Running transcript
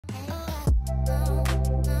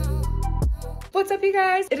What's up, you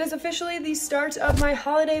guys? It is officially the start of my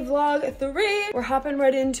holiday vlog 3. We're hopping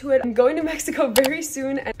right into it. I'm going to Mexico very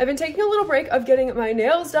soon. And I've been taking a little break of getting my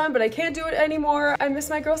nails done, but I can't do it anymore. I miss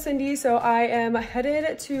my girl Cindy, so I am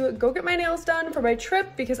headed to go get my nails done for my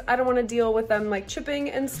trip because I don't want to deal with them like chipping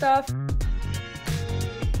and stuff.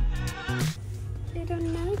 They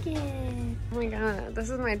don't like it. Oh my god, this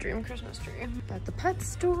is my dream Christmas tree. At the pet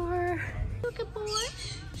store. Look at boy.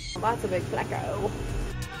 Lots of big flecko.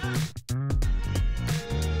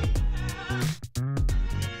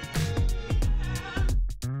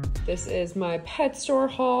 This is my pet store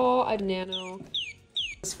haul. I nano.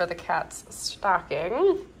 This is for the cat's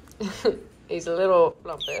stocking. These little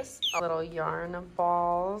lumpus, little yarn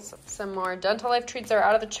balls, some more Dental Life treats that are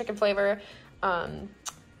out of the chicken flavor.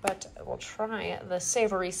 But we'll try the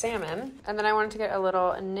savory salmon. And then I wanted to get a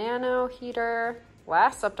little nano heater.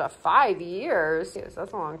 Lasts up to 5 years. Yes,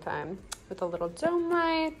 that's a long time. With a little dome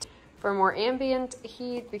light for more ambient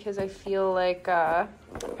heat because I feel like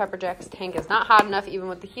Pepper Jack's tank is not hot enough even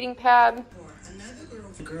with the heating pad. Another girl,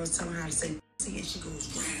 the girls tell her how to say and she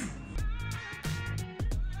goes round.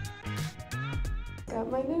 Got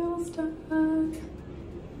my nails done.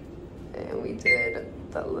 And we did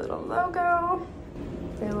the little logo.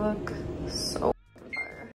 They look so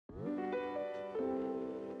fire.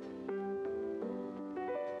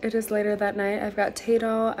 It is later that night. I've got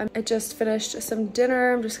Tato. I just finished some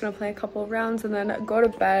dinner. I'm just gonna play a couple of rounds and then go to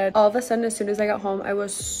bed. All of a sudden, as soon as I got home, I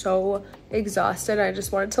was so exhausted. I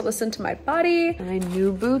just wanted to listen to my body. My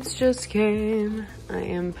new boots just came. I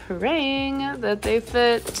am praying that they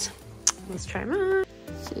fit. Let's try them on.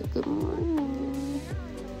 Say good morning.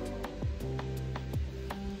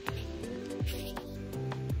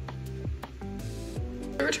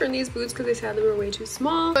 I returned these boots because they sadly were way too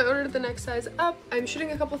small. I ordered the next size up. I'm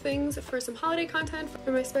shooting a couple things for some holiday content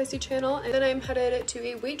for my spicy channel, and then I'm headed to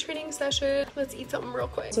a weight training session. Let's eat something real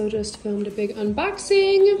quick. So just filmed a big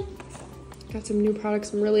unboxing. Got some new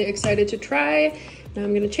products I'm really excited to try. Now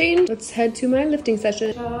I'm gonna change. Let's head to my lifting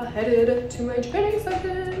session. Headed to my training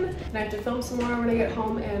session. And I have to film some more when I get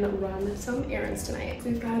home and run some errands tonight.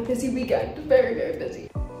 We've got a busy weekend, very, very busy.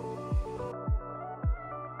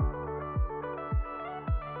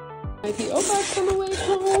 My P.O. box on the way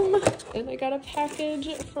home, and I got a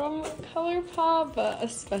package from ColourPop, a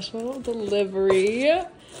special delivery. I'm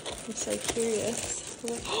so curious.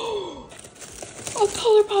 Oh, a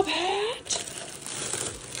ColourPop hat!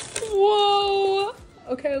 Whoa!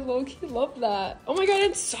 Okay, I low-key love that. Oh my god,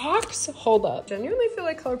 it's socks? Hold up. Genuinely feel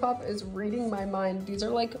like ColourPop is reading my mind. These are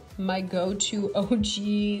like my go-to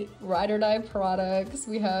OG ride or die products.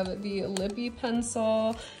 We have the lippy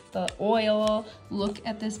pencil, the oil. Look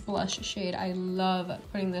at this blush shade. I love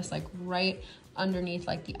putting this like right underneath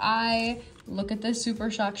like the eye. Look at this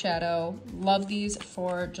Super Shock shadow. Love these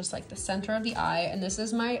for just like the center of the eye. And this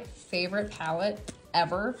is my favorite palette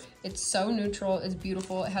ever. It's so neutral, it's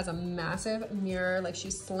beautiful. It has a massive mirror, like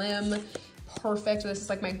she's slim, perfect. This is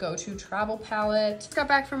like my go-to travel palette. Just got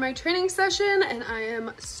back from my training session and I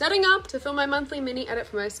am setting up to film my monthly mini edit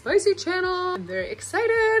for my spicy channel. I'm very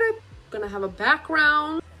excited. I'm gonna have a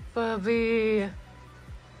background. Bubby,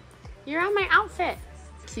 you're on my outfit.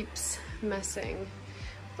 Keeps messing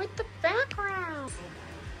with the background.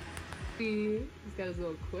 He's got his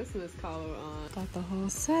little Christmas collar on. Got the whole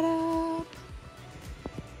setup.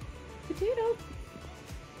 Potato.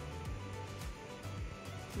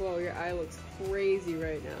 Whoa, your eye looks crazy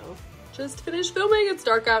right now. Just finished filming. It's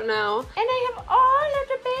dark out now. And I have all of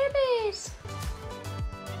the babies.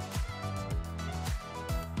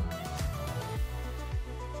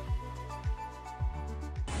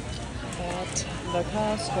 At the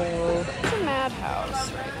Costco. It's a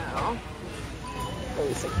madhouse right now.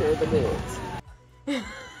 Really secure the boots.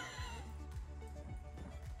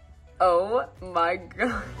 Oh my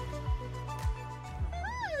god.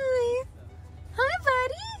 Hi. Hi,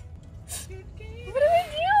 buddy. What are we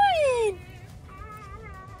doing?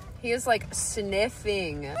 He is like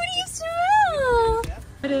sniffing. What do you smell?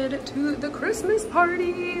 Headed to the Christmas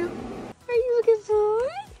party. Are you looking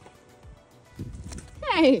forward?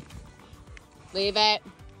 Hey. Leave it.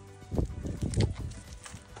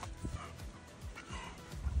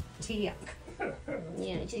 Yuck.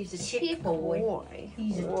 Yeah, he's a chick boy.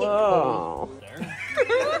 He's a tick boy.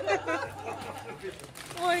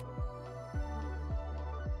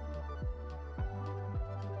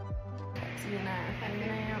 Hanging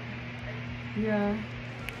out. Yeah.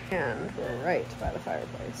 And we're right by the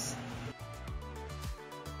fireplace.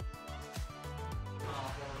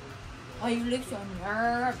 Oh, you look so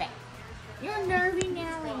nervous. You're nervy,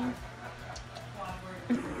 Nelly.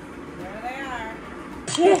 There they are.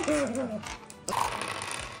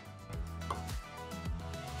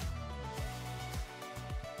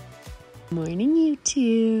 Morning, you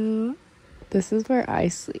two. This is where I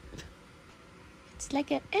sleep. It's like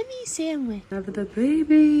an Emmy sandwich. Have the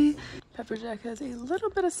baby. Pepper Jack has a little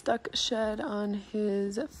bit of stuck shed on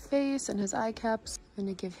his face and his eye caps. I'm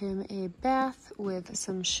gonna give him a bath with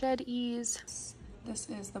some Shed Ease. This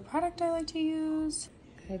is the product I like to use.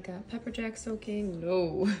 I got Pepper Jack soaking.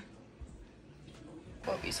 No.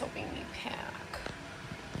 Bobby's helping me pack.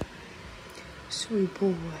 Sweet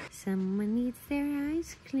boy. Someone needs their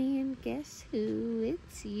eyes clean, guess who?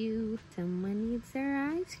 It's you. Someone needs their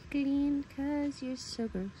eyes clean, cause you're so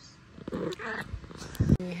gross.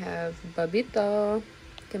 We have Babito.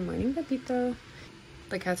 Good morning, Babito.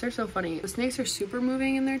 The cats are so funny. The snakes are super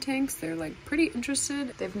moving in their tanks. They're like pretty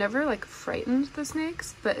interested. They've never like frightened the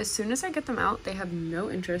snakes, but as soon as I get them out, they have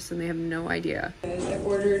no interest and they have no idea. I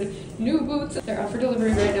ordered new boots. They're out for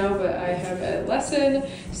delivery right now, but I have a lesson,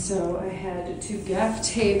 so I had to gaff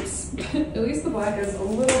tapes. At least the black is a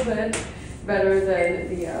little bit better than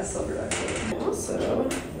the silver duct tape. I also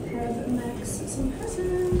have Max some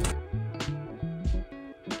presents.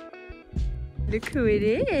 Look who it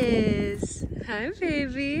is. Hi,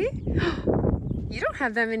 baby. You don't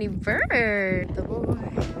have that many birds. The boy.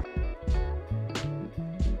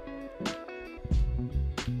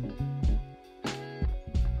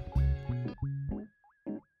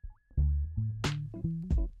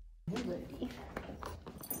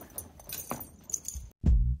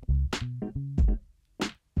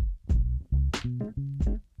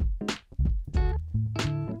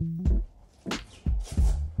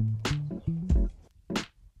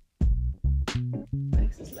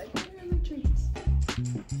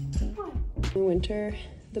 In winter,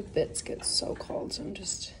 the bits get so cold, so I'm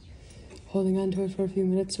just holding on to it for a few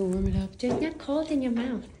minutes to warm it up. Just not cold in your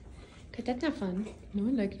mouth, because that's not fun. No,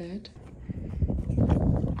 I like that.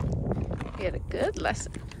 We had a good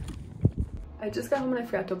lesson. I just got home and I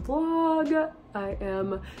forgot to vlog. I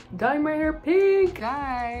am dyeing my hair pink,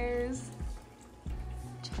 guys.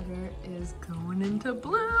 Cheddar is going into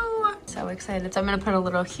blue. So excited. So I'm gonna put a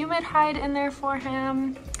little humid hide in there for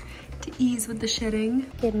him to ease with the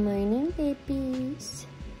shedding. Good morning, babies.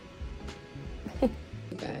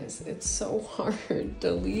 Guys, it's so hard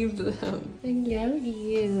to leave them. I love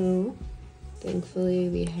you. Thankfully,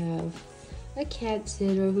 we have a cat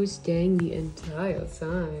sitter who's staying the entire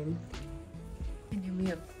time. And then we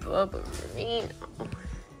have Bubba Marino.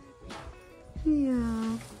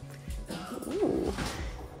 Yeah. Ooh.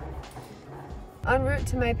 En route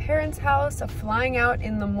to my parents' house, flying out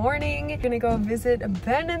in the morning. Gonna go visit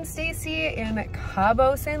Ben and Stacy in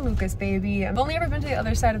Cabo San Lucas, baby. I've only ever been to the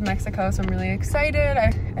other side of Mexico, so I'm really excited.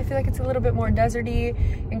 I feel like it's a little bit more deserty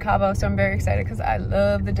in Cabo, so I'm very excited because I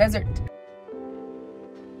love the desert.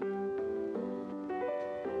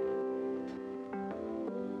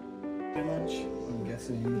 Lunch, I'm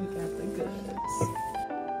guessing. We got the goods.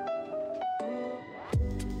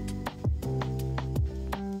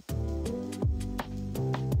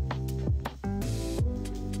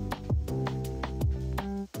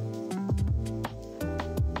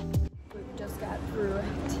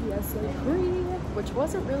 Which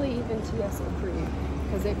wasn't really even TSA pre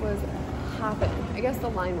because it was hopping. I guess the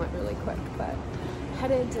line went really quick, but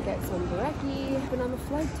headed to get some brekkie. Been on the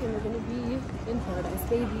flight and we're gonna be in Paradise,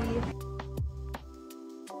 baby.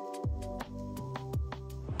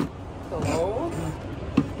 Oh,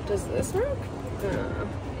 does this work?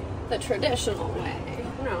 The traditional way.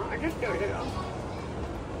 No, I just do it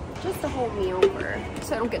just to hold me over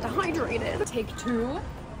so I don't get dehydrated. Take two.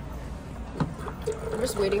 I'm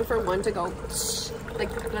just waiting for one to go, like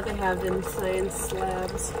that they have in science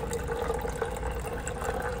labs.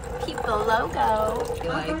 Keep the logo.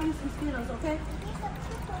 Like, Some Skittles, okay?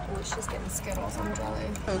 oh, she's getting Skittles. I'm jelly.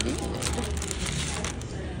 Oh,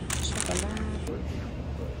 chocolate.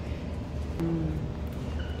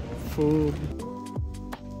 Food.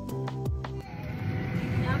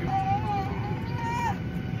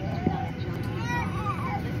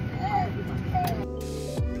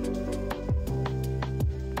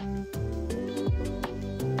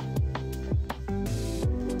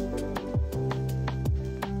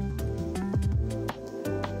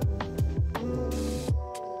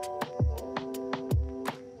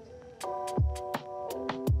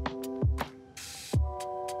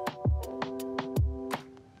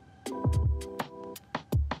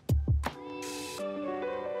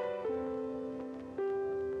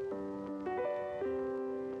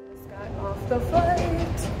 Off the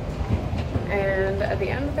flight, and at the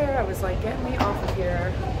end there I was like, get me off of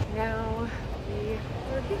here. Now we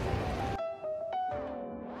are here.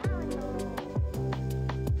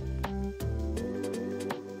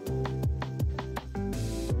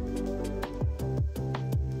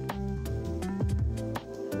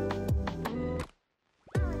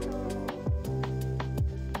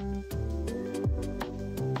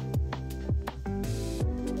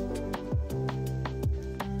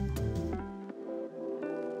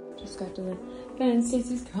 got to the Ben and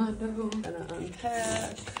Stacy's condo. Gonna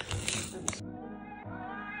unpack.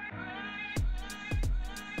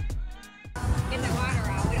 Get the water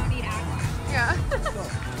out. We don't need aqua. Yeah.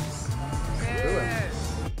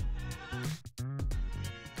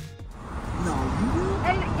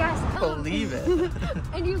 And yes, Believe it.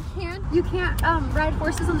 and you can't ride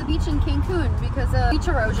horses on the beach in Cancun because of beach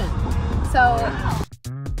erosion. So.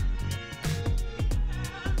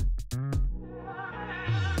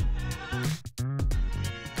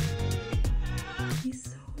 He's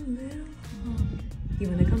so little. You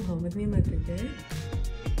wanna come home with me on my birthday?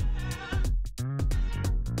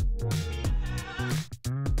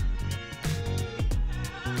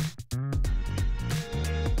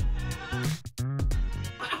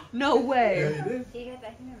 No way. Yeah, you did. You got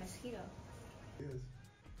that here mosquito.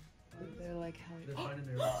 They're like, They're finding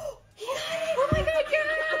their. oh my god,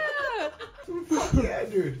 yeah! Fuck yeah,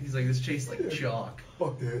 dude. He's like, this tastes like chalk.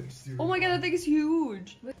 Fuck that. Oh my god, that thing is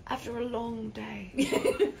huge. After a long day.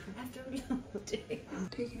 After a long day.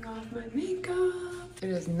 Taking off my makeup. It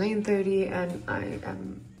is 9:30 and I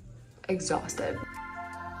am exhausted.